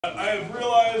I have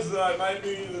realized that I might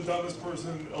be the dumbest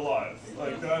person alive.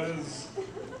 Like, that is,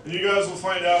 you guys will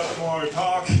find out the more I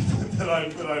talk that I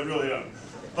really am.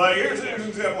 Like, here's an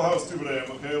example of how stupid I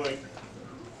am, okay? Like,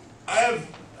 I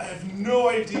have no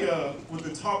idea what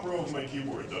the top row of my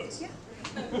keyboard does.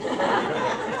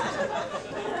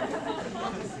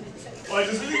 Like,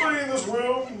 does anybody in this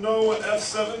room know what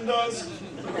F7 does?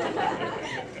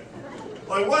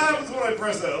 Like, what happens when I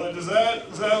press that? Like, does that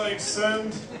like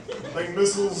send like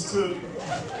missiles to?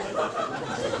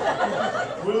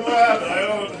 What does that happen? I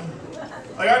don't.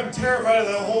 Like, I'm terrified of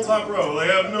that whole top row. Like,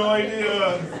 I have no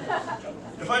idea.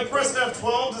 If I press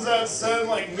F12, does that send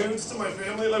like nudes to my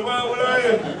family? Like, what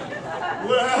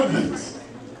happens?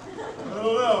 I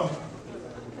don't know.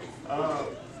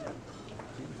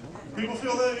 People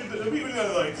feel that,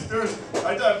 like,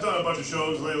 I've done a bunch of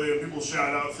shows lately and people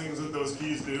shout out things that those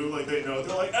keys do, like they know.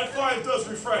 They're like, F5 does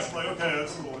refresh. I'm like, okay,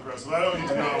 that's a little aggressive. I don't need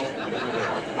to know.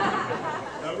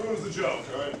 That ruins the joke,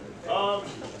 all right?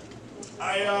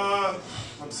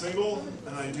 I'm single,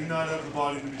 and I do not have the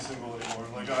body to be single anymore.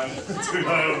 Like,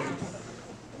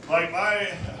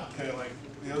 like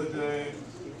the other day,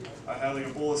 I had like a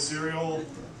bowl of cereal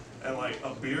and like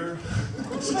a beer.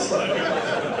 Just like,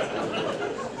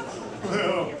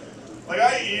 like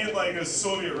I eat like a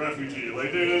Soviet refugee.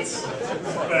 Like, dude, it's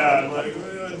bad. Like,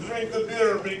 drink the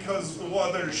beer because the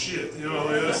water shit. You know,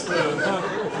 like that's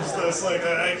like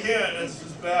I can't. It's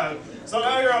just bad. So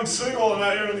out here I'm single and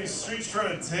out here on these streets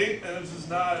trying to date, and it's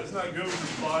not good with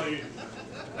this body.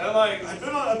 And like I've been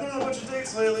on a bunch of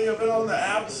dates lately. I've been on the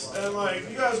apps, and like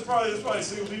you guys there's probably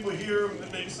single people here.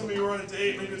 Maybe some of you are on a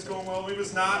date. Maybe it's going well. Maybe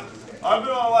it's not. I've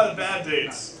been on a lot of bad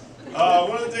dates.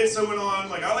 One of the dates I went on,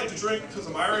 like I like to drink because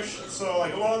I'm Irish. So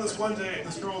like I went on this one date, and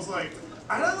this girl was like,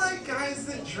 "I don't like guys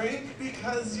that drink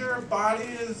because your body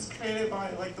is created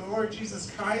by like the Lord Jesus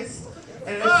Christ,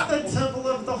 and it's the temple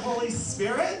of the Holy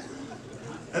Spirit."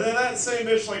 And then that same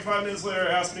bitch, like 5 minutes later,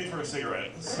 asked me for a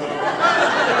cigarette. So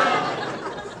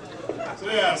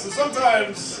yeah, so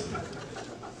sometimes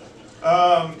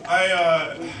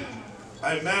I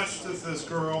matched with this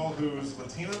girl who's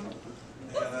Latina,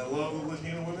 and I love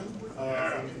Latina women.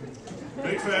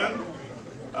 Big fan.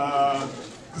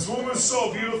 This woman was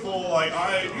so beautiful. Like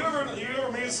you ever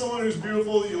meet someone who's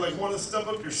beautiful that you like want to step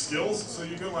up your skills so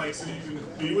you can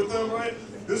be with them, right?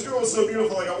 This girl was so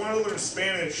beautiful. Like I wanted to learn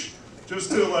Spanish just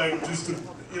to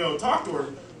talk to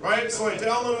her, right? So I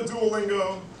downloaded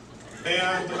Duolingo,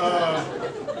 and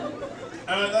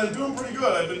I'm doing pretty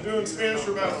good. I've been doing Spanish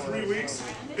for about 3 weeks.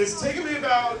 It's taken me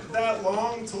about that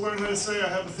long to learn how to say I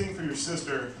have a thing for your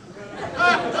sister.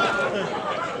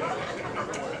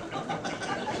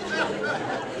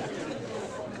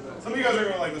 Some of you guys are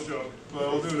gonna like this joke, but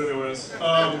I'll do it anyways.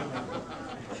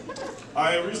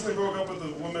 I recently broke up with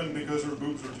a woman because her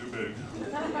boobs were too big.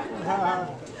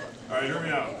 Alright, hear me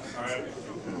out. Alright.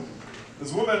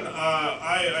 This woman,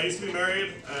 I used to be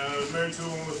married, and I was married to a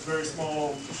woman with very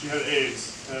small, she had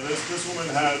AIDS. And this woman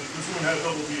had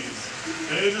double D's.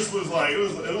 And it just was like, it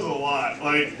was a lot.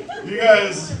 Like, you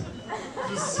guys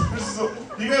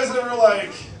ever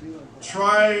like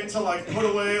try to like put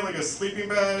away like a sleeping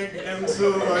bag into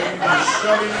like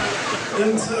shoving it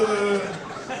into the,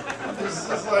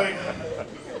 it's like,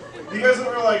 you guys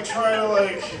ever like try to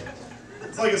like,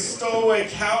 it's like a stowaway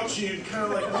couch, you kind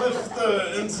of like lift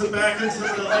back into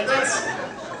the, like that's,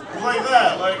 like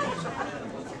that, like,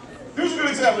 here's a good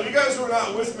example. You guys who are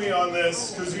not with me on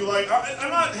this, because you like, I'm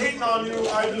not hating on you,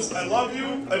 I love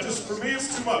you, for me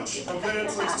it's too much, okay?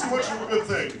 It's too much of a good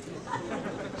thing.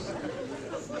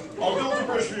 I'll build a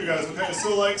bridge for you guys, okay?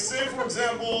 So like, say for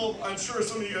example, I'm sure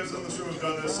some of you guys in this room have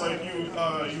done this, like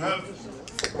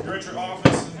you're at your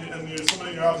office, and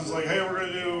somebody in your office is like, hey, we're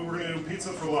gonna do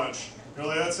pizza for lunch. You're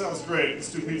like, that sounds great,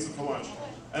 let's do pizza for lunch.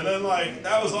 And then like,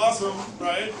 that was awesome,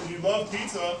 right? You love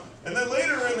pizza. And then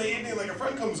later in the evening, like a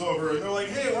friend comes over and they're like,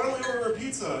 hey, why don't we order a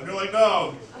pizza? And you're like,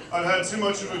 no, I've had too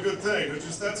much of a good thing. It's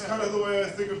just, that's kind of the way I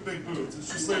think of big boobs. It's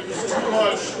just like, there's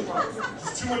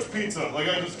too much pizza. Like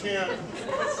I just can't.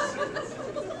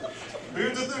 But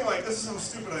here's the thing, like, this is how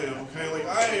stupid I am, okay?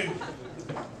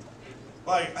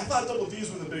 Like I thought double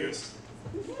D's were the biggest.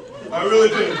 I really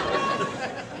did.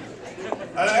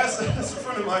 I asked a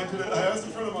friend of mine today,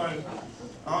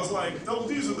 I was like, double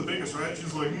D's are the biggest, right? She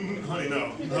was like, honey,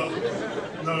 no.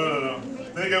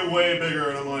 They get way bigger,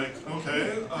 and I'm like,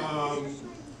 okay,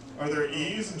 are there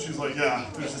E's? And she's like, yeah,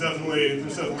 there's definitely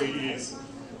E's.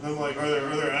 And I'm like, are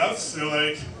there F's? And they're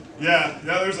like, yeah,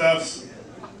 there's F's.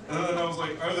 And then I was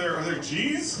like, are there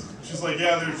G's? She's like,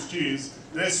 yeah, there's G's.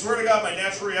 And I swear to God, my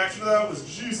natural reaction to that was,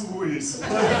 geez Louise.